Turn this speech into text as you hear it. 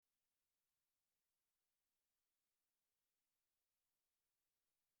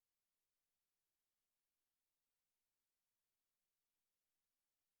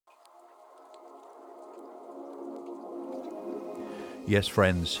Yes,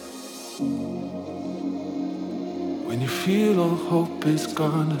 friends. When you feel all hope is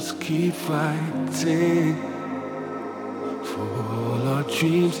gone, let's keep fighting for all our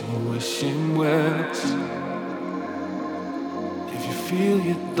dreams and wishing wells. If you feel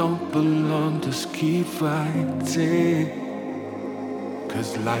you don't belong, just keep fighting,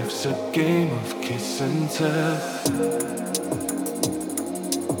 'cause life's a game of kiss and tell.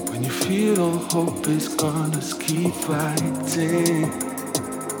 When you feel all hope is gone, let's keep fighting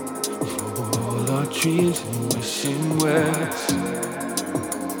for all our dreams and wishing wells.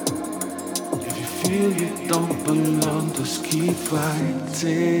 If you feel you don't belong, just keep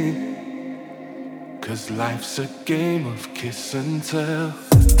fighting, 'cause life's a game of kiss and tell.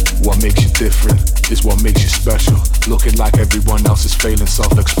 What makes you different is what makes you special. Looking like everyone else is failing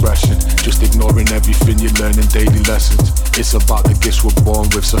self-expression. Just ignoring everything you learn in daily lessons. It's about the gifts we're born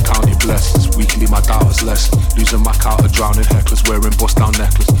with, so count your blessings. Weekly my doubters lesson. Losing my count of drowning hecklers. Wearing bust-down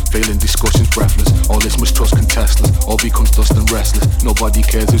necklace. Failing discussions breathless. All this mistrust contestless. All becomes dust and restless. Nobody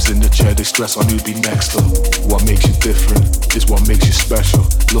cares who's in the chair. They stress on who'd be next up. What makes you different is what makes you special.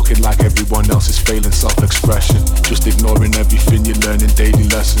 Looking like everyone else is failing self-expression. Just ignoring everything you learn in daily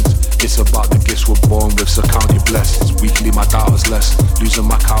lessons. It's about the gifts we're born with, so count your blessings. Weekly my doubters lesson. Losing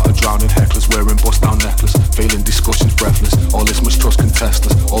my count of drowning hecklers. Wearing bust-down necklace. Failing discussions breathless. All this mistrust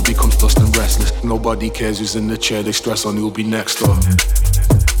contestless. All becomes dust and restless. Nobody cares who's in the chair. They stress on who'll be next up.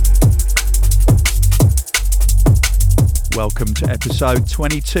 Welcome to episode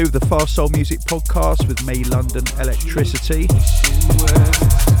 22 of the Fast Soul Music Podcast with me, London Elektricity.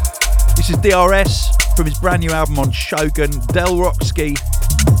 This is DRS from his brand new album on Shogun, Delrocksky.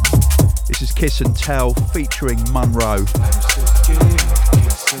 This is Kiss and Tell featuring Monroe.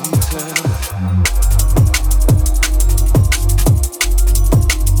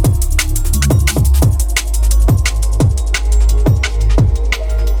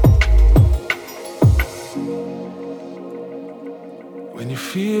 When you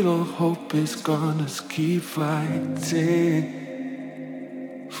feel all hope is gone, let's keep fighting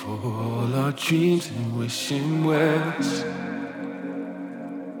for all our dreams and wishing wells.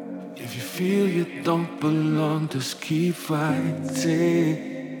 If you feel you don't belong, just keep fighting,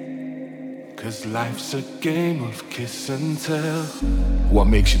 'cause life's a game of kiss and tell. What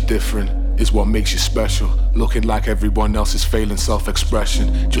makes you different is what makes you special. Looking like everyone else is failing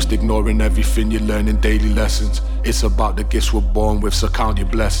self-expression. Just ignoring everything you learn in daily lessons. It's about the gifts we're born with, so count your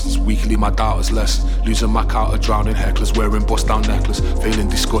blessings. Weekly my doubters lesson. Losing my count of drowning hecklers. Wearing bust-down necklace. Failing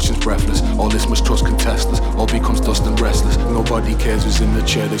discussions breathless. All this mistrust contestless. All becomes dust and restless. Nobody cares who's in the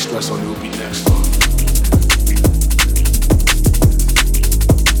chair. They stress on who'll be next up.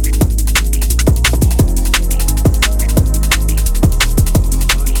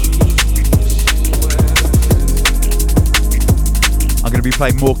 I'm going to be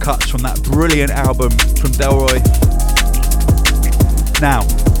playing more cuts from that brilliant album from Delroy. Now,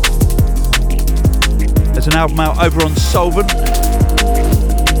 there's an album out over on Soulvent.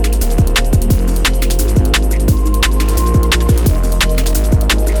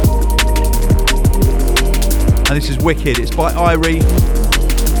 And this is wicked. It's by IRYE.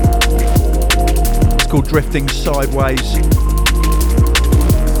 It's called Drifting Sideways.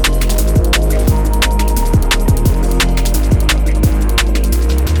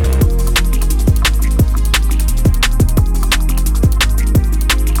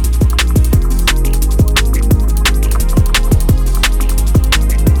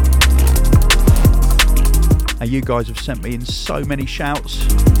 You guys have sent me in so many shouts,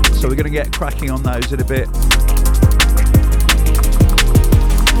 so we're going to get cracking on those in a bit.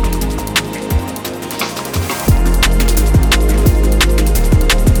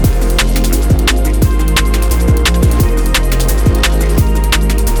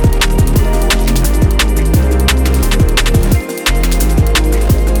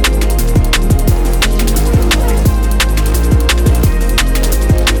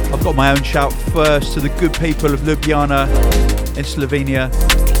 My own shout first to the good people of Ljubljana in Slovenia.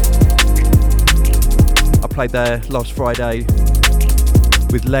 I played there last Friday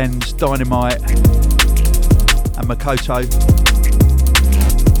with Lens, Dynamite and Makoto.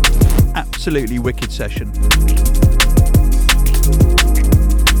 Absolutely wicked session.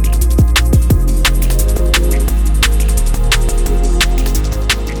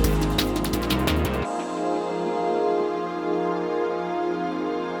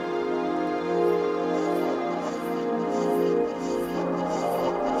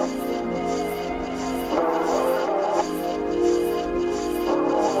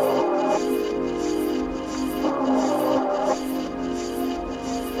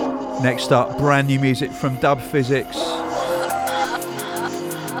 Next up, brand new music from Phizix.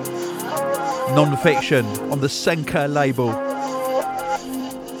 Non-Fiction on the Senka label.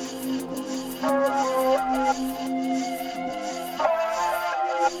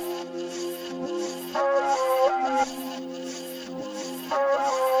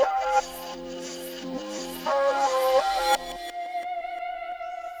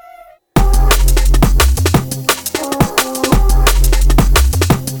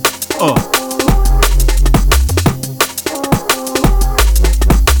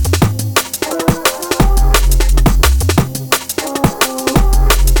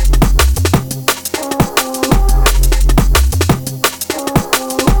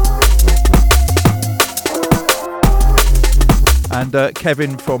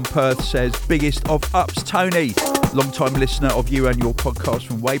 Kevin from Perth says, biggest of ups, Tony. Long-time listener of you and your podcast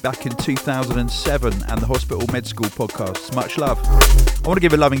from way back in 2007 and the Hospital Med School podcasts. Much love. I want to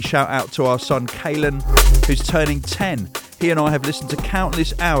give a loving shout out to our son, Kalen, who's turning 10. He and I have listened to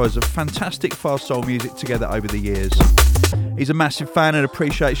countless hours of fantastic fast soul music together over the years. He's a massive fan and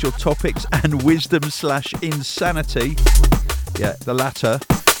appreciates your topics and wisdom/insanity. Yeah, the latter.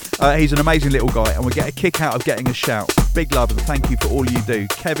 He's an amazing little guy and we get a kick out of getting a shout. Big love and thank you for all you do.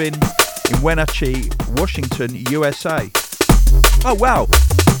 Kevin in Wenatchee, Washington, USA. Oh wow,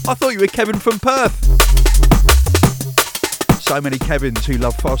 I thought you were Kevin from Perth. So many Kevins who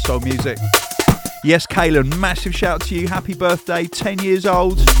love fast soul music. Yes, Kalen, massive shout to you. Happy birthday, 10 years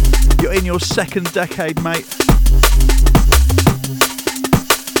old. You're in your second decade, mate.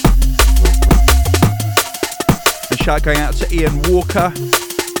 A shout going out to Ian Walker,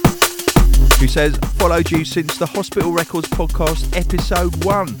 who says, followed you since the Hospital Records podcast episode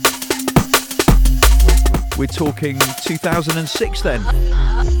 1. We're talking 2006 then.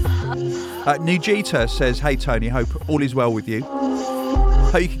 Nujita says, hey Tony, hope all is well with you.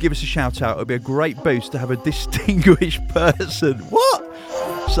 Hope you could give us a shout out. It would be a great boost to have a distinguished person,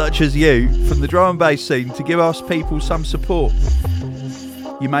 such as you, from the drum and bass scene to give us people some support.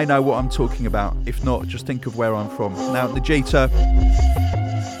 You may know what I'm talking about. If not, just think of where I'm from. Now, Nujita,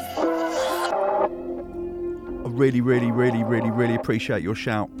 really, really, really, really, really appreciate your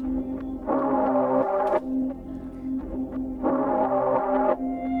shout.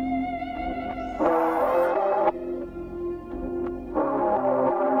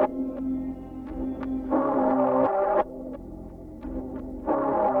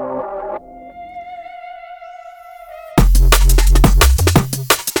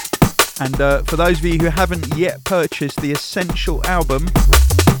 And for those of you who haven't yet purchased the Essential album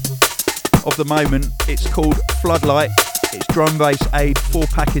of the moment, it's called Floodlight. It's drum bass aid for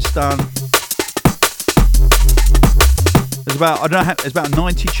Pakistan. There's about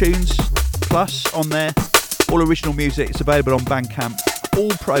 90 tunes plus on there. All original music. It's available on Bandcamp.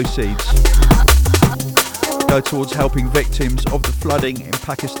 All proceeds go towards helping victims of the flooding in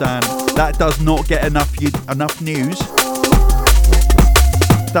Pakistan. That does not get enough news.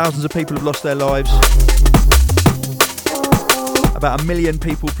 Thousands of people have lost their lives. About 1 million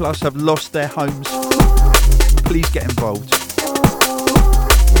people plus have lost their homes. Please get involved.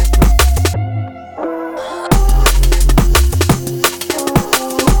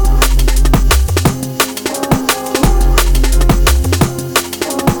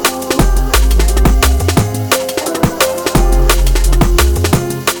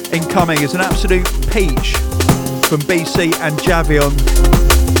 Incoming is an absolute peach from Bcee and Javeon.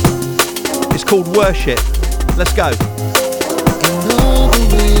 It's called Worship. Let's go. In all the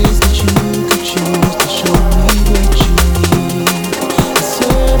ways that you could choose to show me what you need, the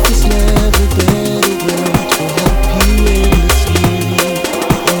surface level better words will help you endlessly.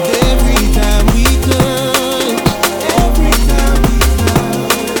 And every time we touch,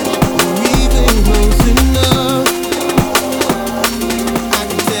 we're even close enough. I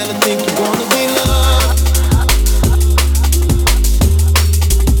can tell and think you wanna be loved.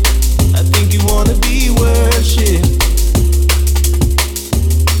 I think you wanna be worshipped.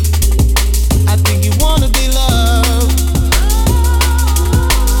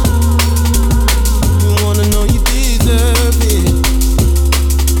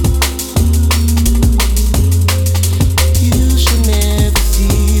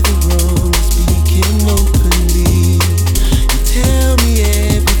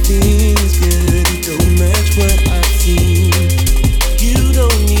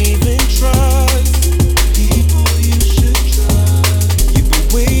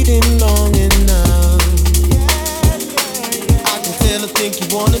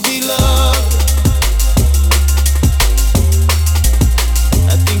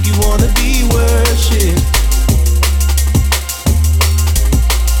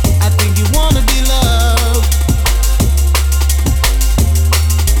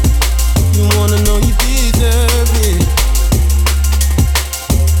 You wanna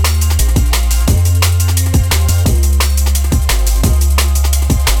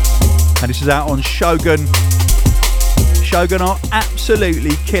out on Shogun. Shogun are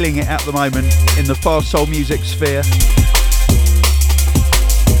absolutely killing it at the moment in the fast soul music sphere.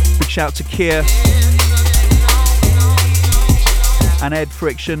 Big shout to Kier and Ed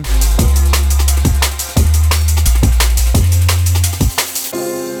Friction.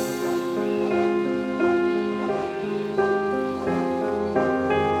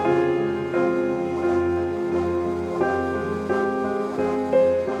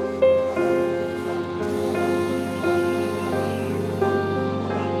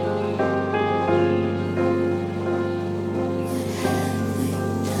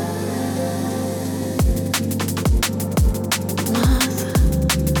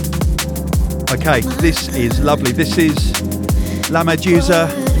 Okay, this is lovely. This is LaMeduza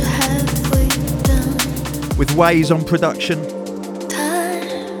with Waeys on production.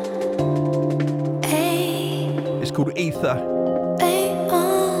 It's called Ether.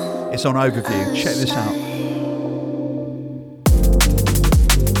 It's on Overview. Check this out.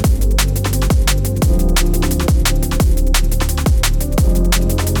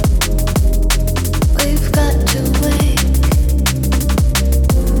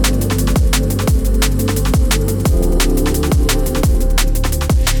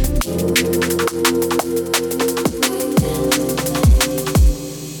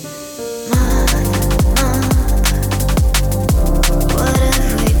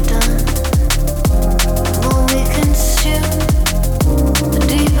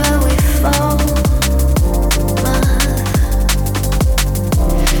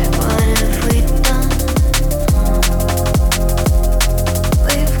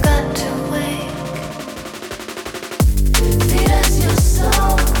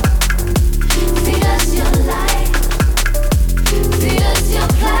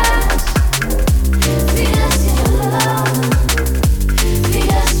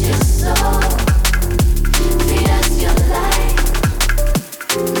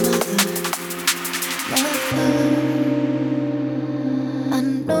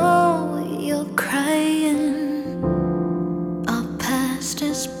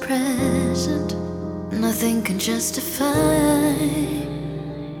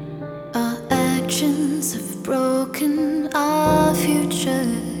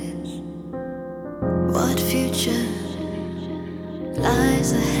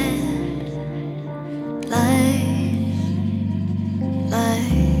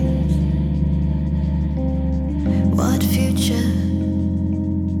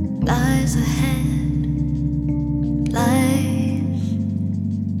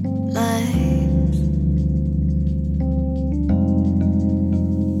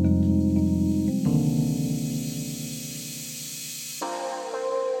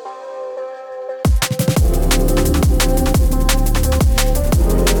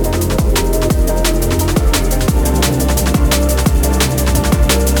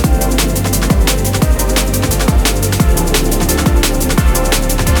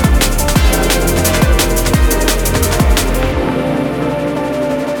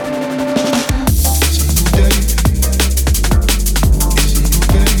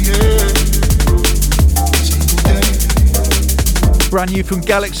 Brand new from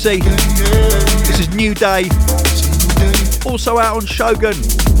GLXY. This is New Day. Also out on Shogun.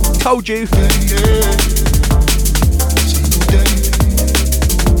 Told you.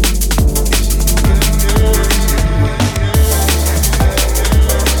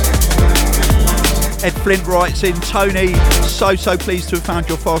 Ed Flint writes in, Tony, so pleased to have found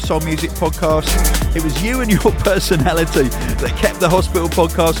your Fast Soul Music podcast. It was you and your personality that kept the hospital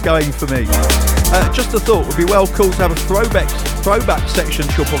podcast going for me. Just a thought, would be well cool to have a throwback section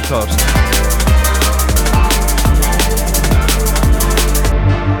to your podcast.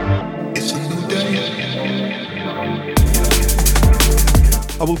 It's a new day.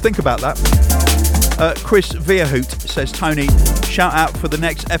 I will think about that. Chris Vierhout says, Tony, shout out for the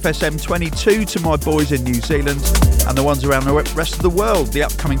next FSM 22 to my boys in New Zealand and the ones around the rest of the world. The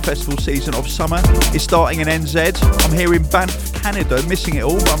upcoming festival season of summer is starting in NZ. I'm here in Banff, Canada, missing it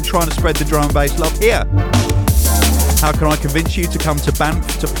all, but I'm trying to spread the drum and bass love here. How can I convince you to come to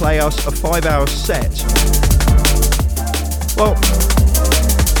Banff to play us a 5-hour set? Well,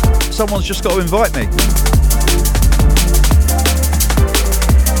 someone's just got to invite me.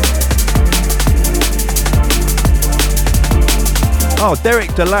 Oh, Derek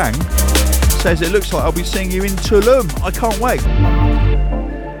DeLang says it looks like I'll be seeing you in Tulum. I can't wait.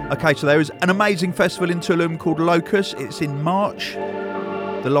 Okay, so there is an amazing festival in Tulum called Locus. It's in March.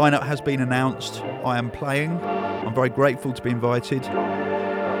 The lineup has been announced. I am playing. I'm very grateful to be invited.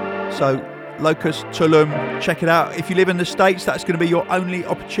 So Locust, Tulum. Check it out. If you live in the States, that's going to be your only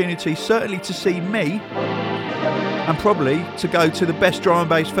opportunity, certainly to see me, and probably to go to the best drum and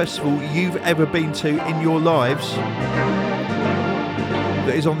bass festival you've ever been to in your lives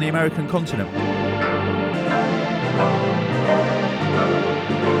that is on the American continent.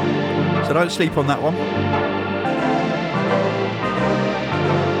 So don't sleep on that one.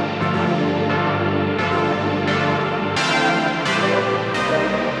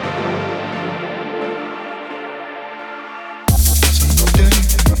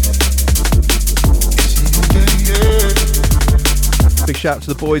 Big shout out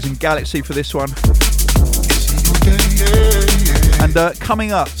to the boys in GLXY for this one. And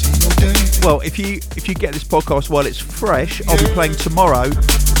coming up, well, if you get this podcast while it's fresh, I'll be playing tomorrow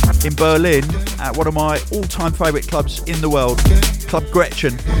in Berlin at one of my all-time favourite clubs in the world, Club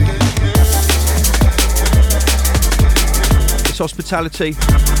Gretchen. It's hospitality.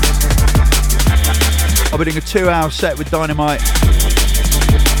 I'll be doing a 2-hour set with Dynamite.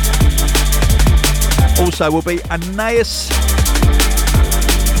 Also will be Anais.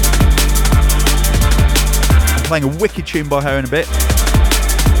 I'm playing a wicked tune by her in a bit.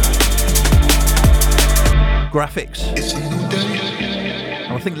 Graphics.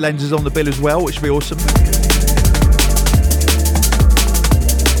 And I think Lens is on the bill as well, which would be awesome.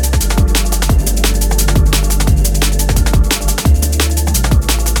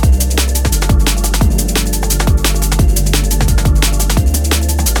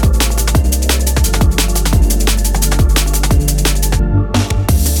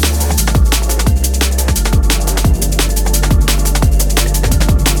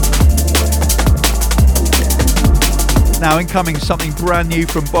 Now incoming something brand new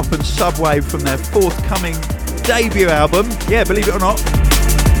from Bop Subwave from their forthcoming debut album. Yeah, believe it or not.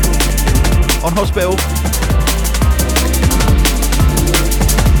 On Hospital.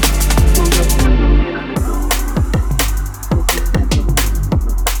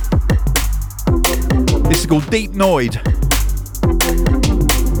 This is called Deep Noid.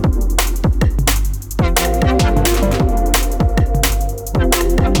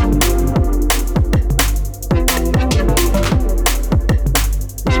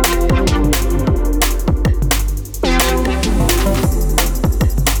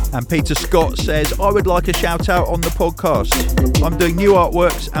 Peter Scott says, I would like a shout out on the podcast. I'm doing new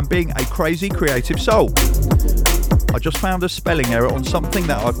artworks and being a crazy creative soul. I just found a spelling error on something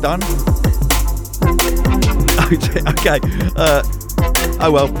that I've done. Okay.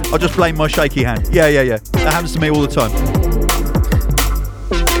 Oh well, I'll just blame my shaky hand. Yeah. That happens to me all the time.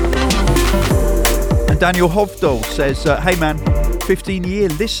 And Daniel Hovdal says, hey man, 15-year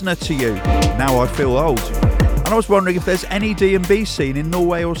listener to you. Now I feel old. I was wondering if there's any D&B scene in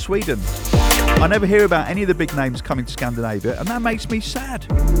Norway or Sweden. I never hear about any of the big names coming to Scandinavia, and that makes me sad.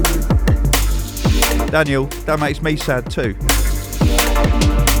 Daniel, that makes me sad too.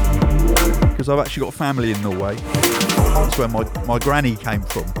 Because I've actually got family in Norway. That's where my granny came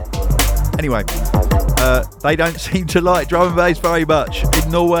from. Anyway, they don't seem to like drum and bass very much in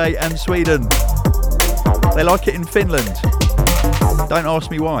Norway and Sweden. They like it in Finland. Don't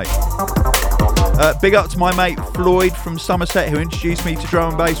ask me why. Big up to my mate Floyd from Somerset, who introduced me to drum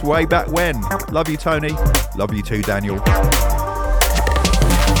and bass way back when. Love you, Tony. Love you too, Daniel.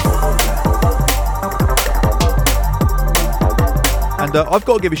 And I've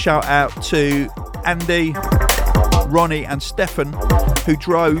got to give a shout out to Andy, Ronnie and Stefan, who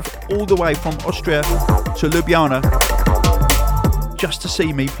drove all the way from Austria to Ljubljana just to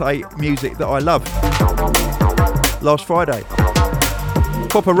see me play music that I love. Last Friday.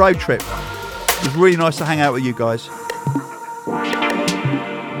 Proper road trip. It was really nice to hang out with you guys.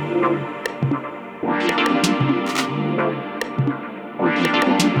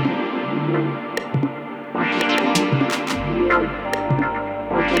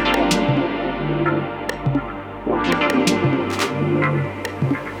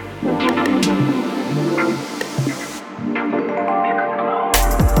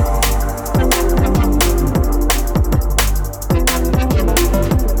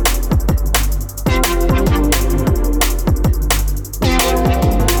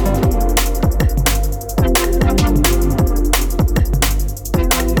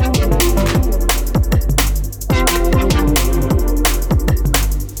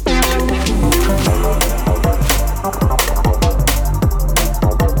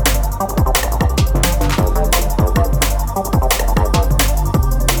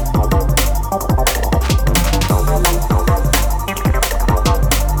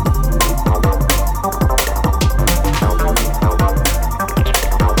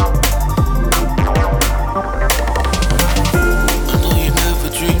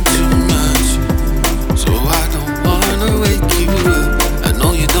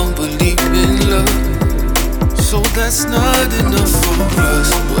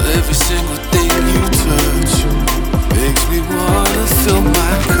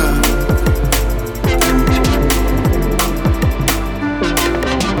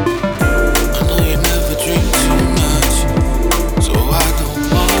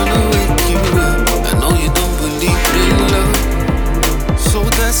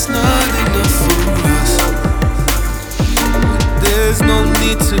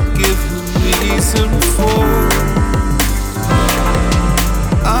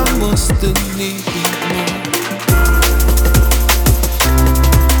 still need me more.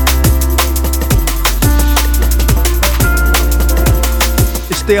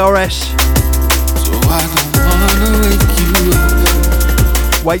 It's DRS. So I don't wanna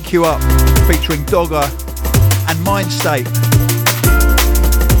Wake You Up, featuring Doktor and Mindstate.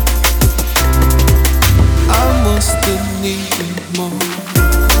 I must still need you more.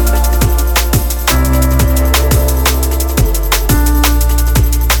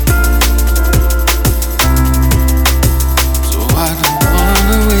 So I don't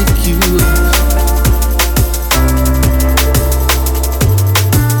wanna wake you up.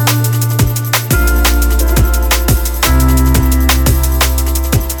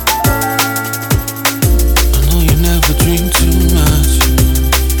 Drink too much,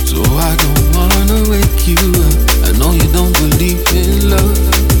 so I don't wanna wake you up. I know you don't believe in love,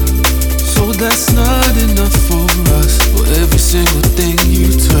 so that's not enough for us. For every single thing you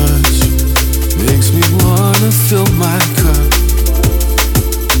touch makes me wanna fill my cup.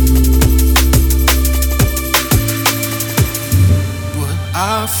 But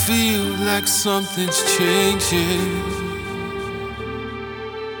I feel like something's changing.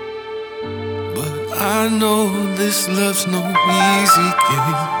 I know this love's no easy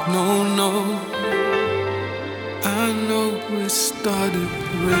game, no. I know it started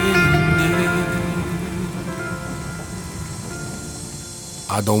raining.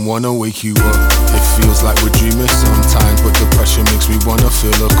 I don't wanna wake you up. It feels like we're dreaming sometimes, but the pressure makes me wanna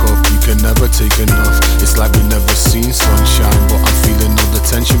fill a cup. You can never take enough. It's like we never seen sunshine, but I'm feeling all the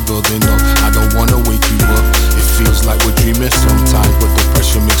tension building up. I don't wanna wake you up. It feels like we're dreaming sometimes, but the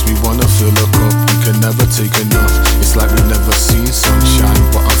pressure makes me wanna fill a cup. You can never take enough. It's like we never seen sunshine,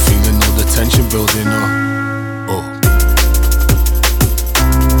 but I'm feeling all the tension building up. Oh.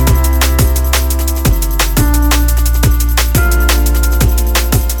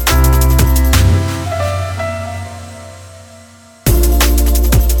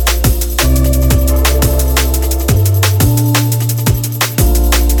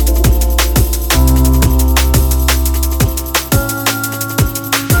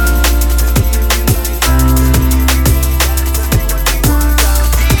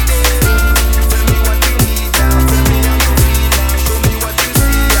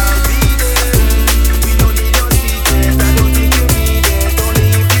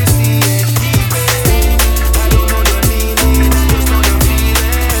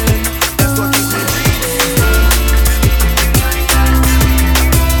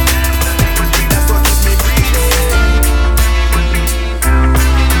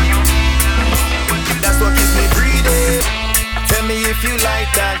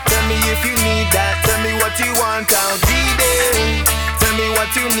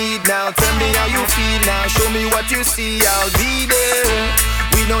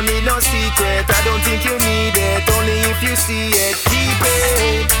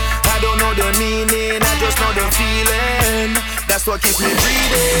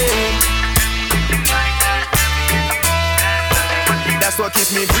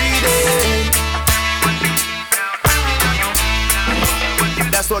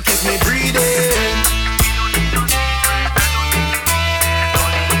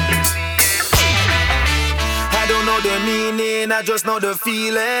 Just know the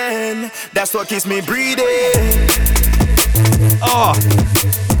feeling. That's what keeps me breathing. Oh,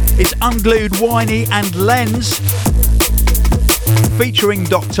 it's Unglued, Whiney and Lens featuring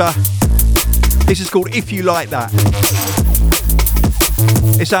Doktor. This is called If You Like That.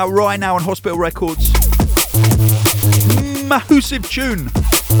 It's out right now on Hospital Records. Massive tune.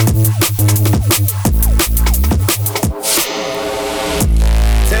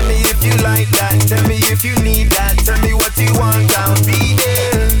 Tell me if you like that. Tell me if you need that. Tell me what you want, I'll be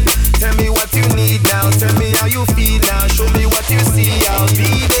there. Tell me what you need now. Tell me how you feel now. Show me what you see, I'll be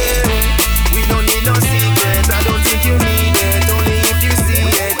there. We don't need no secrets. I don't think you need it. Only if you see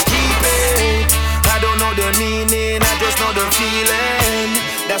it, keep it. I don't know the meaning, I just know the feeling.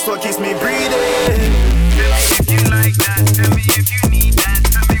 That's what keeps me breathing. Tell me if you like that. Tell me if you need that.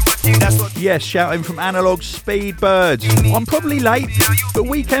 Tell me what you. That's what. Yes, shouting from Analog Speedbirds. I'm probably late, but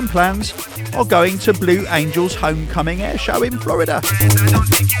weekend plans are going to Blue Angels Homecoming Air Show in Florida.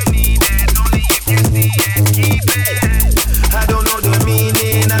 I don't know the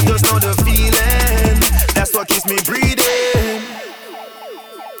meaning, I just know the feeling. That's what keeps me breathing.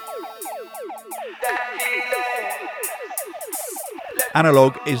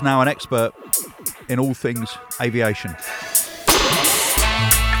 Analog is now an expert in all things aviation.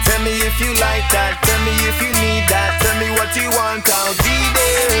 Tell me if you like that, tell me if you need that. Tell me what you want, I'll be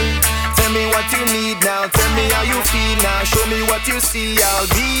there. Tell me what you need now, tell me how you feel now. Show me what you see, I'll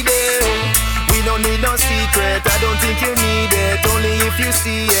be there. We don't need no secret, I don't think you need it. Only if you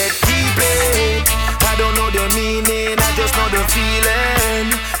see it, keep it. I don't know the meaning, I just know the feeling.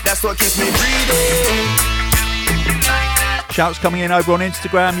 That's what keeps me breathing. Shouts coming in over on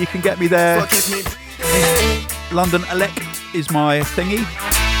Instagram, you can get me there. What keeps me breathing. London Elect is my thingy.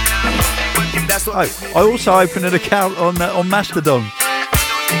 That's what keeps me I also opened an account on Mastodon.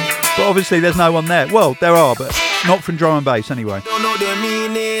 But obviously there's no one there. Well, there are, but not from drum and bass anyway. Don't know the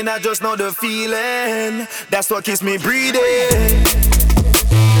meaning, I just know the feeling. That's what keeps me breathing.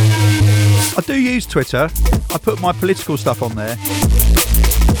 I do use Twitter. I put my political stuff on there.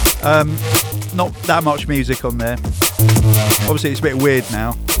 Not that much music on there. Obviously it's a bit weird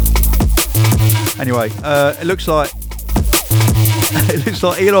now. Anyway, it looks like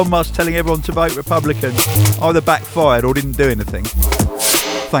Elon Musk telling everyone to vote Republican either backfired or didn't do anything.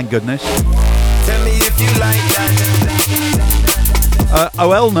 Thank goodness. Tell me if you like that.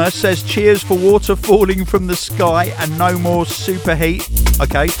 Oelna says cheers for water falling from the sky and no more superheat.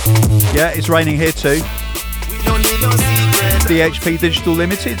 Okay, yeah, it's raining here too. We don't need no secret. DHP Digital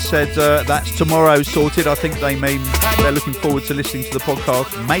Limited said that's tomorrow sorted. I think they mean they're looking forward to listening to the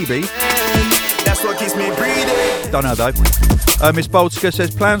podcast. Maybe. That's what keeps me breathing. Don't know though. Miss Boltzka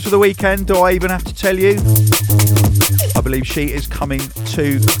says plans for the weekend. Do I even have to tell you? I believe she is coming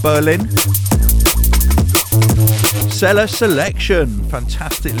to Berlin. Seller Selection,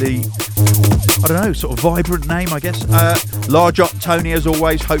 fantastically, I don't know, sort of vibrant name, I guess. Large up, Tony, as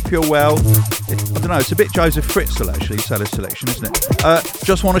always. Hope you're well. I don't know, it's a bit Joseph Fritzl actually, Seller Selection, isn't it?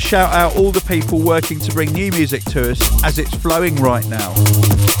 Just want to shout out all the people working to bring new music to us as it's flowing right now.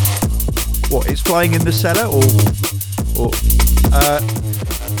 What? It's flowing in the cellar, or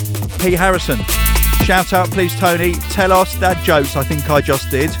P Harrison. Shout out, please, Tony. Tell us dad jokes. I think I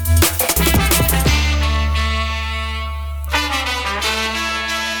just did.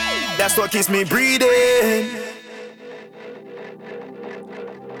 That's what keeps me breathing.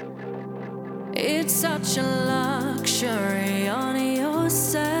 It's such a luxury on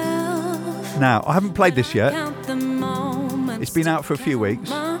yourself. Now, I haven't played this yet. Count the moments. It's been out for a few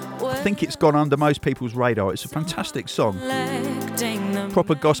weeks. I think it's gone under most people's radar. It's a fantastic song.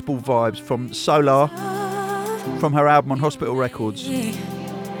 Proper gospel vibes from Solah, from her album on Hospital Records.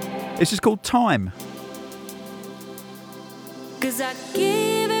 This is called Time. 'Cause I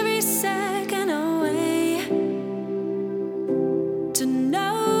give every second away to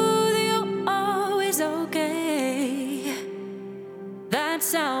know that you're always okay.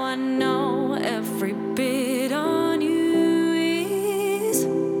 That's how I know every bit on you is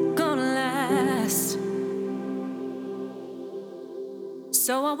gonna last.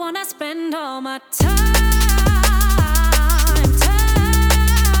 So I wanna spend all my time on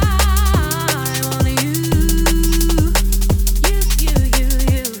you.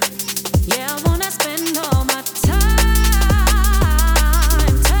 Yeah, I wanna spend all my time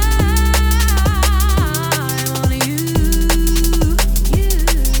on you.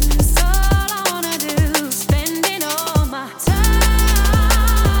 It's all I wanna do, spending all my time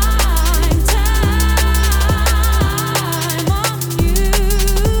on you.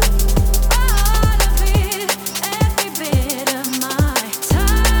 All of it, every bit of my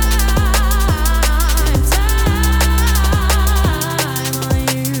time on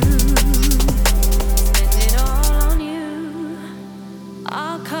you. Spend it all on you.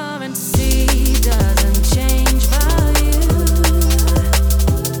 Our currency doesn't change value.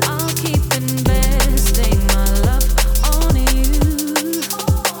 I'll keep investing my love on you.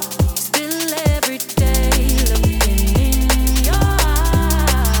 Still every day looking in your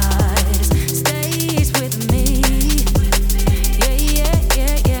eyes stays with me.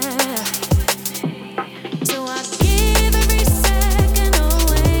 Yeah. So I give every second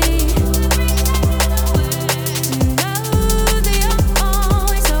away to know that you're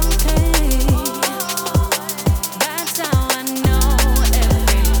always okay. That's how I know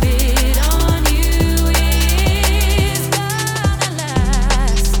every bit on you is gonna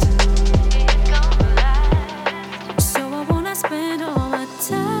last. So I wanna spend all my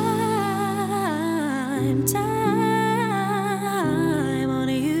time on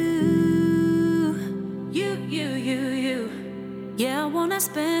you. You. Yeah, I wanna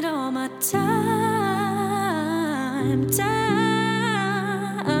spend all my time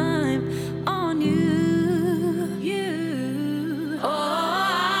on you. Oh,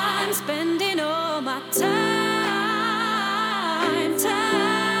 I'm spending all my time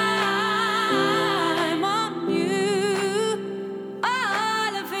on you.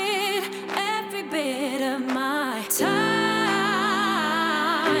 All of it, every bit of my time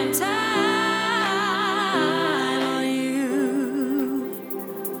on you.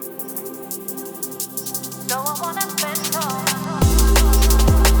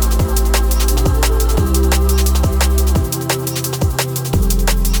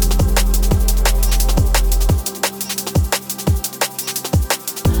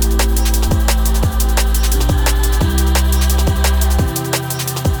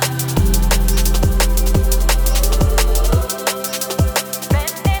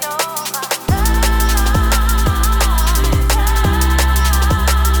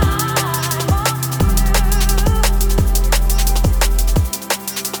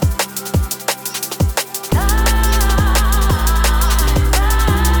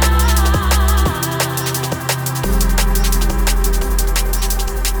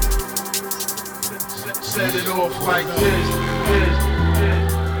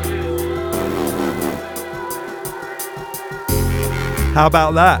 How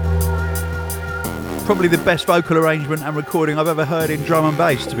about that? Probably the best vocal arrangement and recording I've ever heard in drum and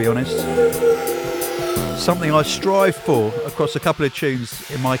bass, to be honest. Something I strive for across a couple of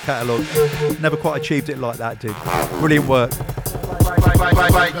tunes in my catalogue. Never quite achieved it like that, dude. Brilliant work.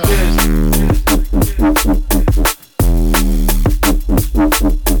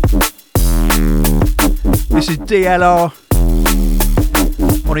 This is DLR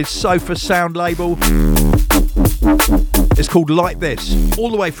on his Sofa Sound label. It's called Like This, all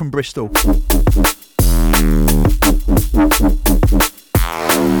the way from Bristol. Set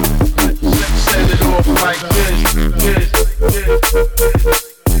it off like this.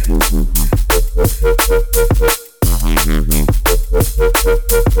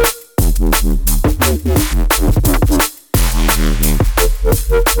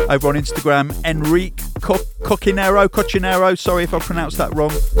 Over on Instagram, Enrique Cochinero, sorry if I pronounced that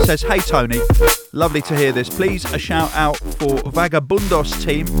wrong, says, "Hey Tony, lovely to hear this. Please a shout out for Vagabundos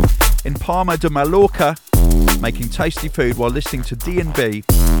team in Palma de Mallorca, making tasty food while listening to D&B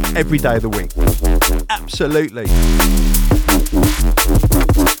every day of the week." Absolutely.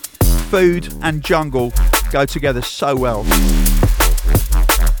 Food and jungle go together so well.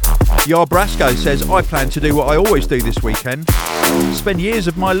 Yar Brasco says, "I plan to do what I always do this weekend. Spend years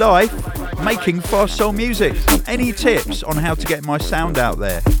of my life making fast soul music. Any tips on how to get my sound out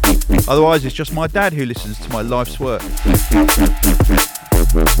there? Otherwise it's just my dad who listens to my life's work."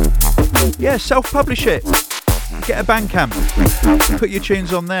 Yeah, self-publish it. Get a Bandcamp. Put your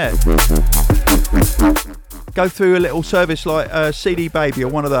tunes on there. Go through a little service like CD Baby or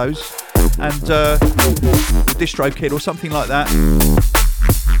one of those, and DistroKid or something like that.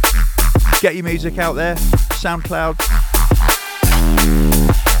 Get your music out there. SoundCloud,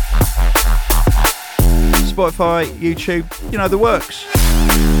 Spotify, YouTube, you know the works.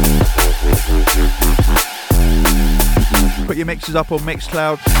 Put your mixes up on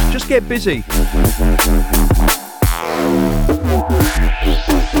Mixcloud. Just get busy.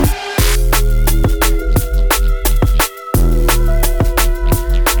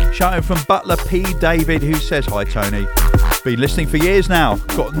 Shouting from Butler P. David, who says, "Hi Tony, been listening for years now,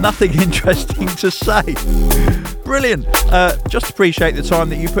 got nothing interesting to say." Brilliant. Just appreciate the time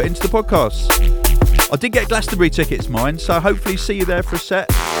that you put into the podcast. I did get Glastonbury tickets, mine, so hopefully see you there for a set.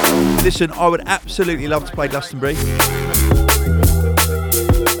 Listen, I would absolutely love to play Glastonbury.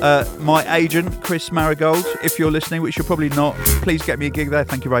 My agent, Chris Marigold, if you're listening, which you're probably not, please get me a gig there.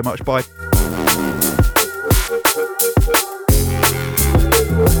 Thank you very much. Bye.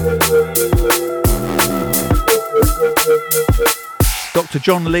 Dr.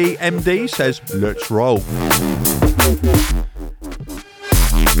 John Lee, MD, says, "Let's roll."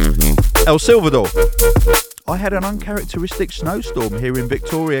 El Salvador. "I had an uncharacteristic snowstorm here in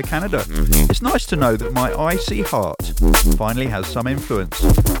Victoria, Canada. It's nice to know that my icy heart finally has some influence."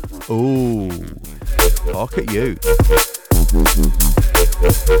 Ooh, hark at you.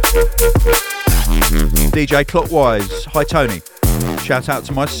 DJ Clockwise, "Hi Tony. Shout out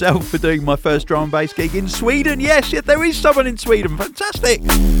to myself for doing my first drum and bass gig in Sweden." Yes, there is someone in Sweden. Fantastic.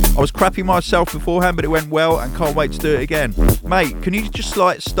 I was crapping myself beforehand, but it went well and can't wait to do it again. Mate, can you just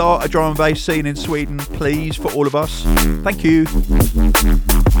start a drum and bass scene in Sweden, please, for all of us? Thank you.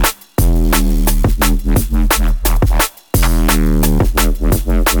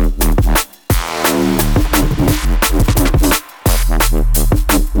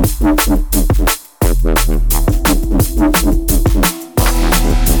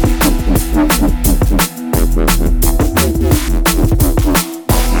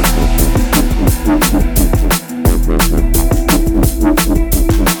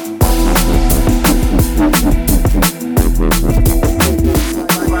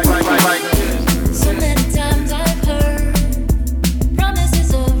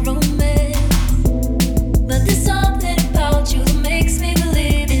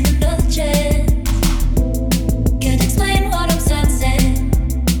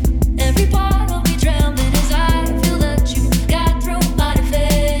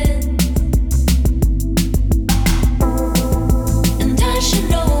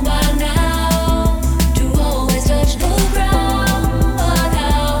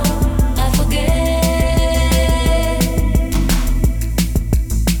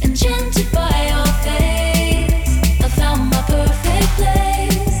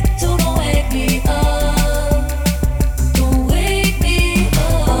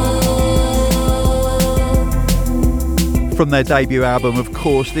 from their debut album. Of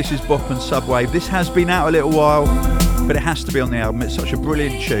course, this is Bop and Subwave. This has been out a little while, but it has to be on the album. It's such a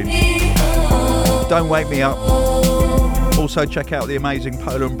brilliant tune. Don't Wake Me Up. Also check out the amazing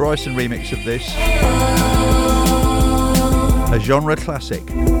Pola and Bryson remix of this. A genre classic.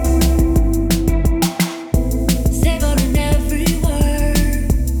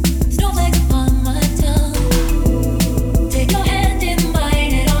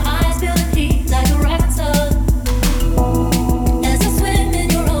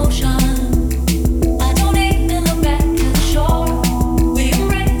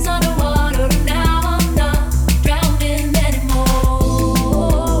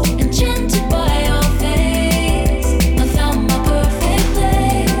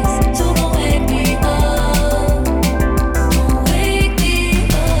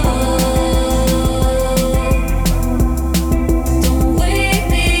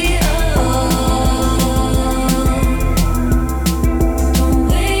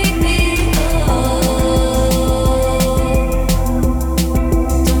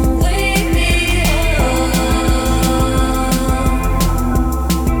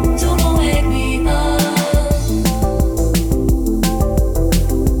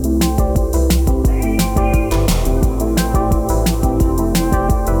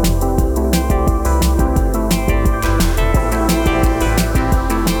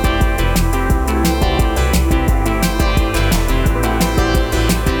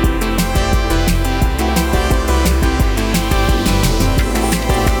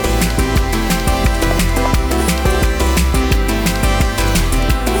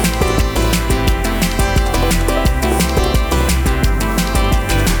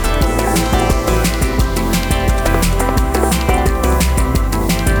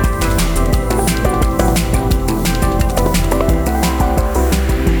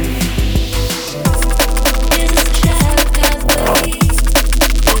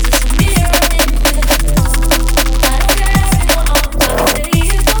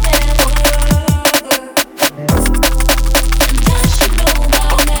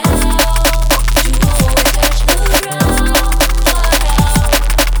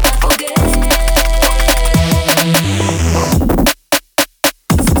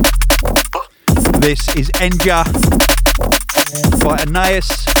 This is Enja by Anais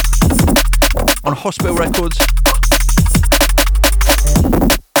on Hospital Records.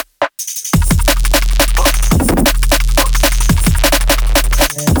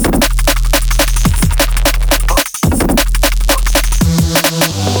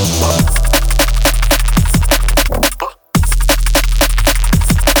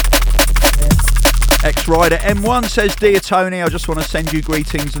 Rider M1 says, "Dear Tony, I just want to send you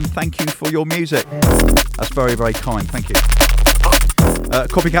greetings and thank you for your music." That's very, very kind, thank you.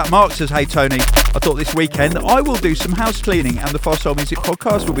 Copycat Mark says, "Hey Tony, I thought this weekend I will do some house cleaning and the Fast Soul Music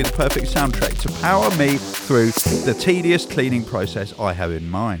podcast will be the perfect soundtrack to power me through the tedious cleaning process I have in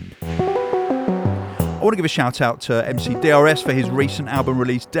mind." I want to give a shout out to MC DRS for his recent album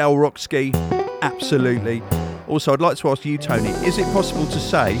release, Del Rockski. Absolutely. Also, I'd like to ask you, Tony, is it possible to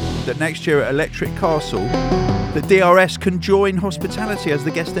say that next year at Electric Castle, that DRS can join Hospitality as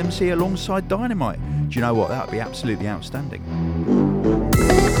the guest MC alongside Dynamite? Do you know what? That would be absolutely outstanding.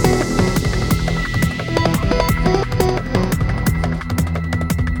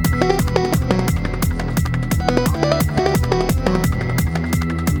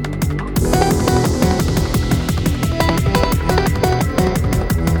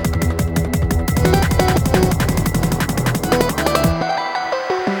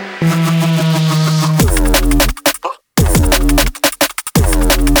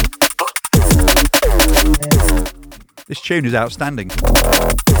 This tune is outstanding.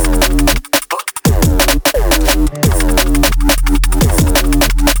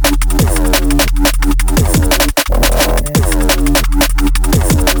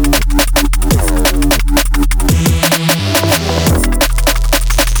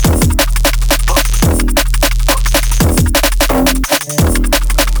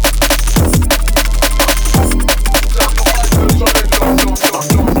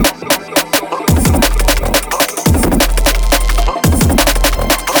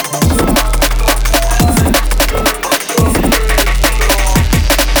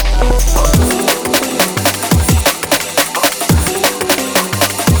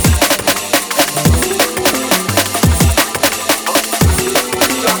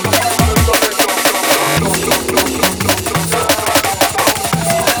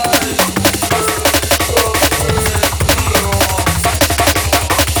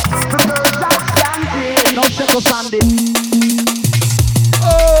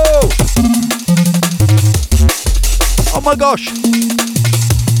 my gosh!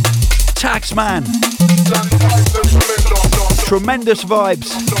 Taxman. Tremendous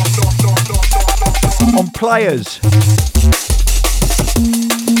vibes on Playaz.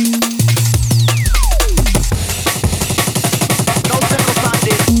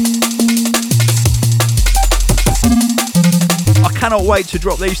 I cannot wait to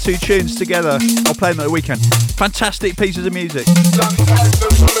drop these two tunes together. I'll play them at the weekend. Fantastic pieces of music.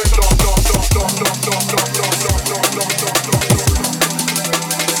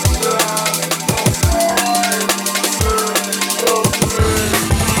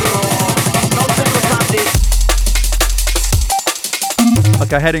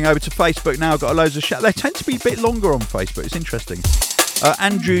 Okay, heading over to Facebook now. Got loads of shout. They tend to be a bit longer on Facebook. It's interesting.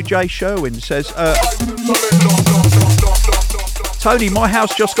 Andrew J. Sherwin says, Tony, my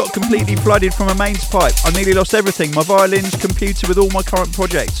house just got completely flooded from a mains pipe. I nearly lost everything. My violins, computer with all my current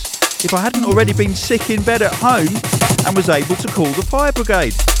projects. If I hadn't already been sick in bed at home and was able to call the fire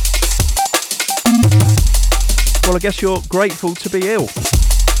brigade. Well, I guess you're grateful to be ill.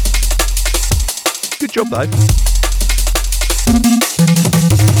 Good job, though.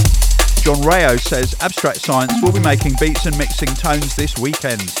 John Rayo says, Abstract Science will be making beats and mixing tones this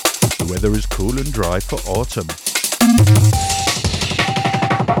weekend. The weather is cool and dry for autumn.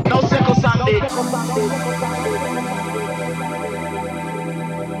 No single Sunday.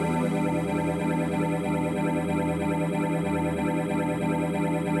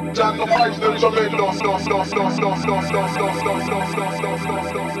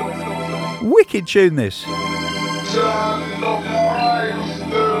 Wicked tune, this.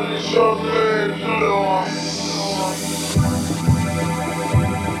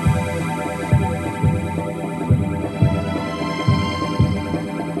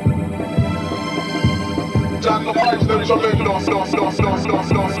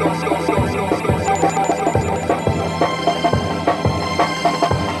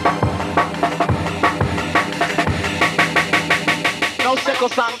 No single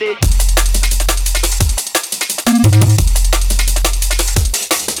Sunday.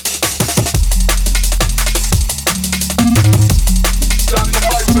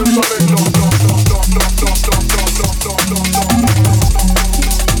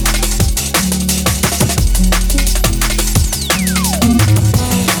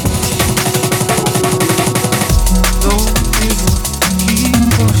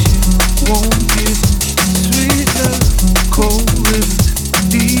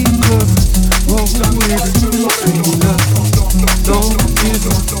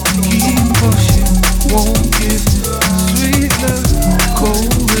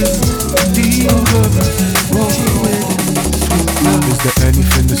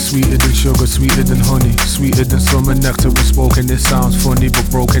 Sweeter than honey, sweeter than summer nectar. When spoken it sounds funny, but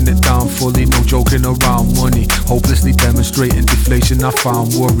broken it down fully. No joking around money, hopelessly demonstrating deflation. I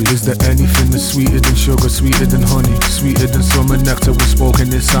found worry. Is there anything that's sweeter than sugar, sweeter than honey, sweeter than summer nectar? When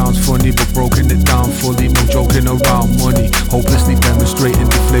spoken it sounds funny, but broken it down fully. No joking around money, hopelessly demonstrating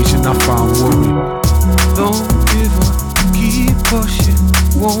deflation. I found worry. Don't give up, keep pushing,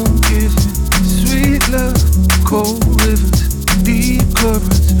 won't give in. Sweet love, cold rivers, deep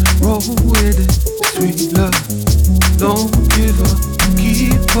currents, roll with it. Sweet love, don't give up,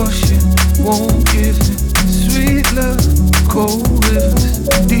 keep pushing, won't give in. Sweet love, cold rivers,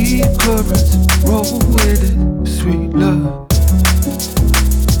 deep currents, roll with it. Sweet love.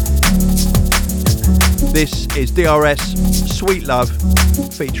 This is DRS Sweet Love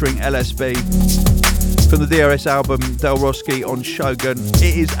featuring LSB from the DRS album Del Roski on Shogun.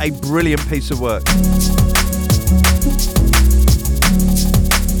 It is a brilliant piece of work.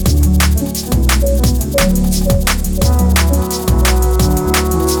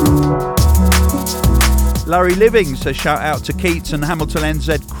 Larry Living says shout out to Keats and Hamilton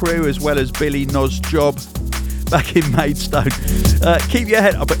NZ crew as well as Billy Noz Job back in Maidstone. Keep your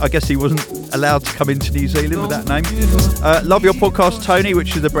head up. I guess he wasn't allowed to come into New Zealand with that name. Love your podcast, Tony,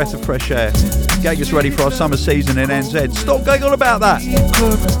 which is a breath of fresh air. Getting us ready for our summer season in NZ. Stop going on about that.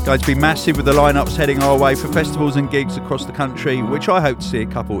 Going to be massive with the lineups heading our way for festivals and gigs across the country, which I hope to see a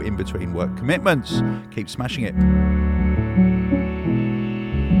couple in between work commitments. Keep smashing it.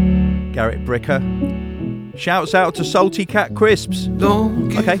 Garrett Bricker. Shouts out to Salty Cat Crisps. Don't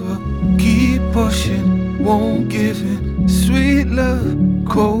give up, keep pushing, won't give in. Sweet love,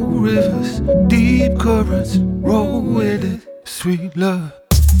 cold rivers, deep currents, roll with it. Sweet love.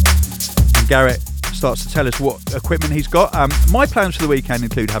 Garrett starts to tell us what equipment he's got. My plans for the weekend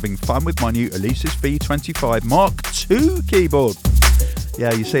include having fun with my new Alesis V25 Mark II keyboard.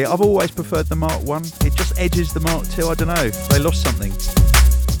 Yeah, you see, I've always preferred the Mark I. It just edges the Mark II, I don't know. They lost something.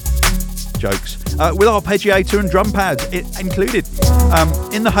 Jokes. with arpeggiator and drum pads included,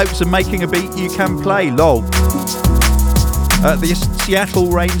 in the hopes of making a beat you can play. Lol. The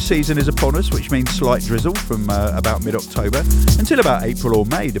Seattle rain season is upon us, which means slight drizzle from about mid-October until about April or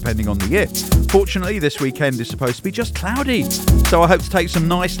May, depending on the year. Fortunately, this weekend is supposed to be just cloudy, so I hope to take some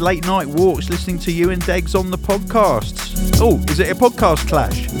nice late-night walks listening to you and Degs on the podcasts. Oh, is it a podcast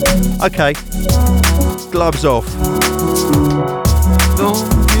clash? Okay, gloves off. Don't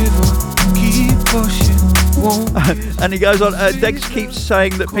give up, keep pushing. And he goes on, Degs keeps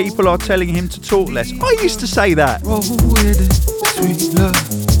saying that people are telling him to talk less. I used to say that. Roll with it, sweet love.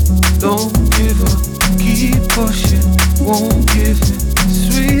 Don't give up, keep pushing. Won't give in,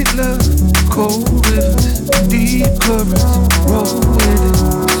 sweet love. Cold rivers, deep currents. Roll with it,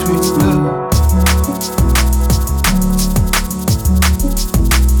 sweet love.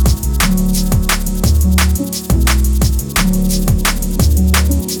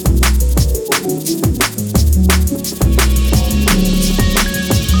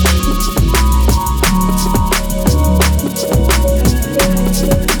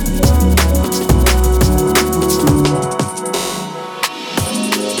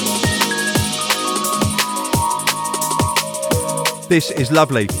 This is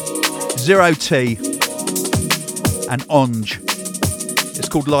lovely. Zero T and Onj. It's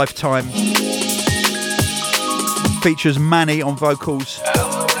called Lifetime. Features Manny on vocals.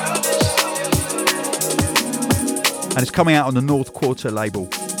 And it's coming out on the North Quarter label.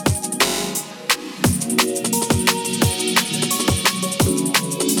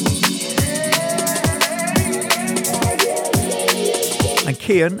 And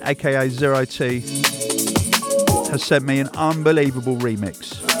Kian, aka Zero T, has sent me an unbelievable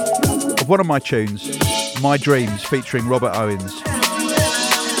remix of one of my tunes, My Dreams, featuring Robert Owens.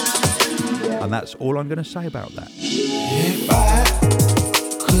 And that's all I'm going to say about that. If I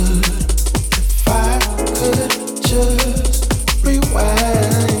could just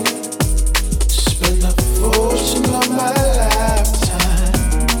rewind, spend a portion of my lifetime,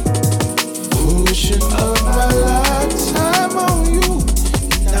 portion of my lifetime on you,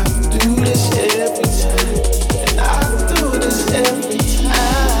 and I do this every time. Every time.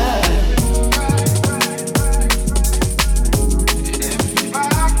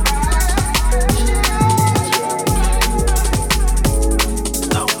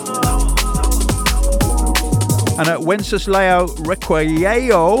 And Wenceslao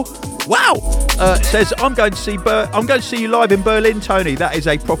Requieo, wow, says I'm going to see you live in Berlin, Tony. That is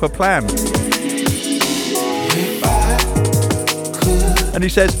a proper plan. And he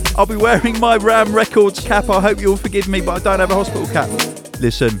says, I'll be wearing my Ram Records cap. I hope you'll forgive me, but I don't have a hospital cap.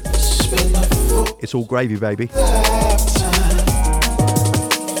 Listen, it's all gravy, baby.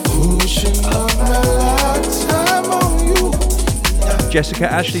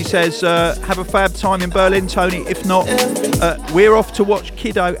 Jessica Ashley says, have a fab time in Berlin, Tony. If not, we're off to watch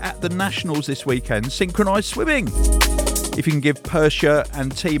Kiddo at the Nationals this weekend. Synchronised swimming. If you can give Persia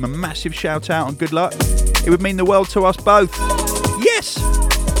and team a massive shout out and good luck, it would mean the world to us both. Yes!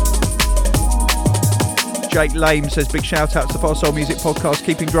 Jake Lame says, big shout out to the Fast Soul Music Podcast,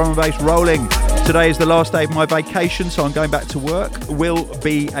 keeping drum and bass rolling. Today is the last day of my vacation, so I'm going back to work. Will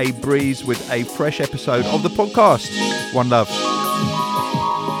be a breeze with a fresh episode of the podcast. One love.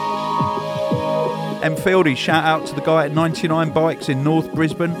 M. Fieldy, shout out to the guy at 99 Bikes in North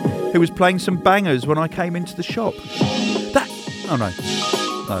Brisbane who was playing some bangers when I came into the shop.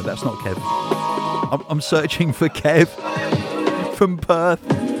 No, that's not Kev. I'm searching for Kev from Perth.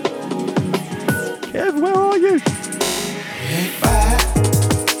 Kev, where are you?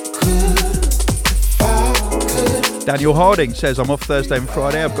 Daniel Harding says, I'm off Thursday and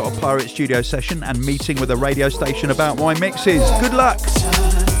Friday. I've got a pirate studio session and meeting with a radio station about my mixes. Good luck.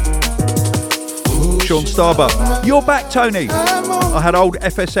 Sean Starbuck, you're back, Tony. I had old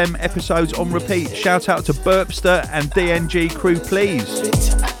FSM episodes on repeat. Shout out to Burpster and DNG crew, please.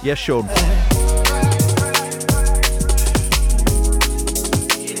 Yes, Sean.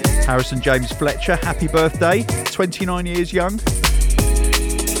 Harrison James Fletcher, happy birthday. 29 years young.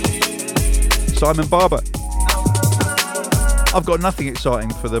 Simon Barber. I've got nothing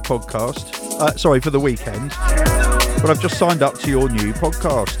exciting for the podcast. For the weekend. But I've just signed up to your new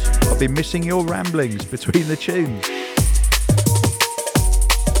podcast. I've been missing your ramblings between the tunes.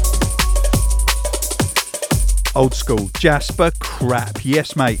 Old school. Jasper Crap.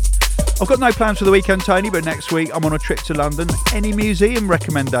 Yes, mate. I've got no plans for the weekend, Tony, but next week I'm on a trip to London. Any museum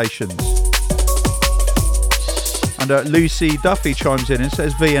recommendations? And Lucy Duffy chimes in and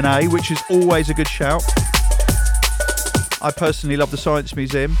says V&A, which is always a good shout. I personally love the Science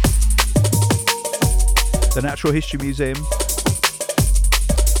Museum, the Natural History Museum,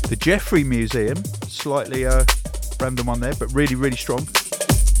 The Jeffrey Museum, slightly random one there, but really, really strong.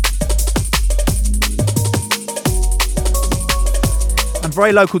 And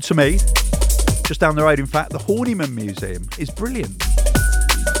very local to me, just down the road in fact, the Horniman Museum is brilliant.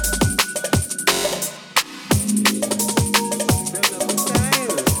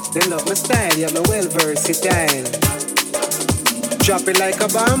 They love my style, yeah, me well versatile. Drop it like a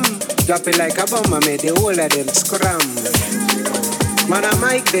bomb, drop it like a bomb, I made the whole of them scram. Man, I'm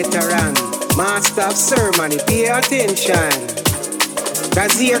Mike veteran, master of ceremony, pay attention.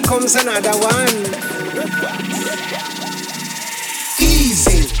 Cause here comes another one.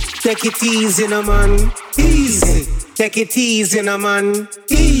 Easy, take it easy, no man. Easy, take it easy, no man.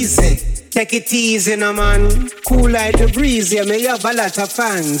 Easy, take it easy, no man. Cool like the breeze, yeah, me have a lot of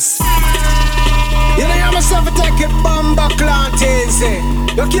fans. You know, you myself take it bomba clot easy.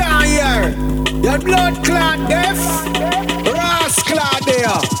 You can't hear. Your blood clot deaf. Ras clot there.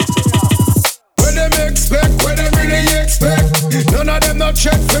 When them expect, when them really expect. None of them not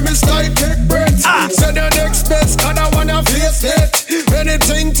check for me style take breath. Send the next best, cause I wanna face it.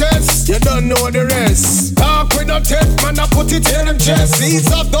 Anything test, you don't know the rest. Talk with no tech, man, I put it in them chest. These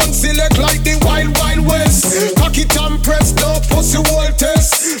have done select like the wild, wild west. Cock it and press, no pussy wall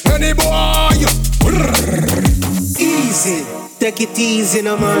test. Any boy, easy, take it easy,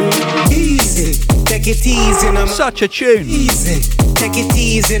 no man. Easy, take it easy, no man. Such a tune. Easy, take it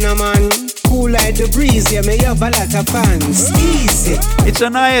easy, no man. Cool like the breeze, yeah, me have a lot of fans. Easy, it's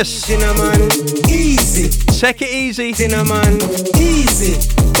Anais. Cinnamon, easy. Take it easy. Cinnamon, easy.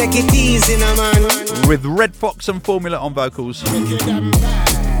 Take it easy, man. With Red Fox and Formula on vocals.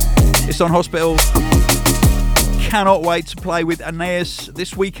 It's on Hospital. Cannot wait to play with Anais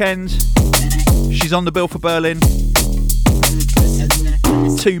this weekend. She's on the bill for Berlin.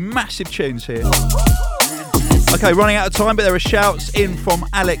 2 massive tunes here. Okay, running out of time, but there are shouts in from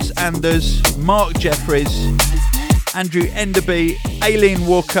Alex Anders, Mark Jeffries, Andrew Enderby, Aileen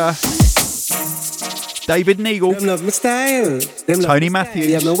Walker, David Neagle, them love my style. Them Tony Matthews,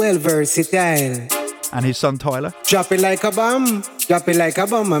 yeah, me well versatile. and his son Tyler. Drop it like a bomb, drop it like a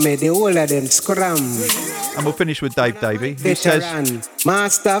bomb. I made the whole of them scram. And we'll finish with Dave Davey, who Veteran, says,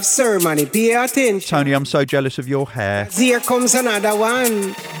 master of ceremony, pay attention. Tony, I'm so jealous of your hair. Here comes another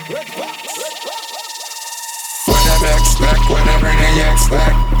one. Whatever expect, whatever they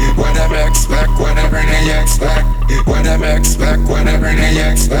expect. Whatever expect, whatever they expect. Whatever expect, whatever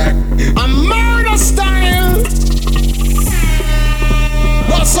they expect. A murder style.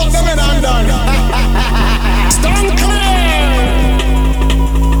 What's up, them in London? Stand clear.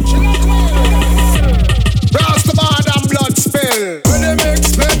 Cross the border and blood spill. Whatever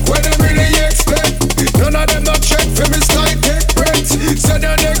expect, whatever they expect. None of them not check for me style take breath. Send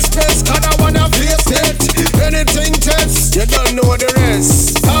the next best, cause I wanna face it. Anything test, you don't know the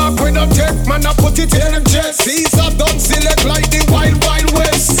rest. Talk with no tech, man, I put it in them chest. These have done select like the wild, wild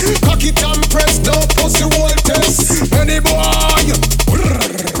west. Cock it and press, no pussy wall test. Any boy.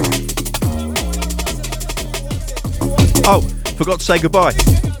 Oh, forgot to say goodbye.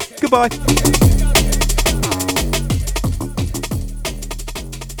 Goodbye.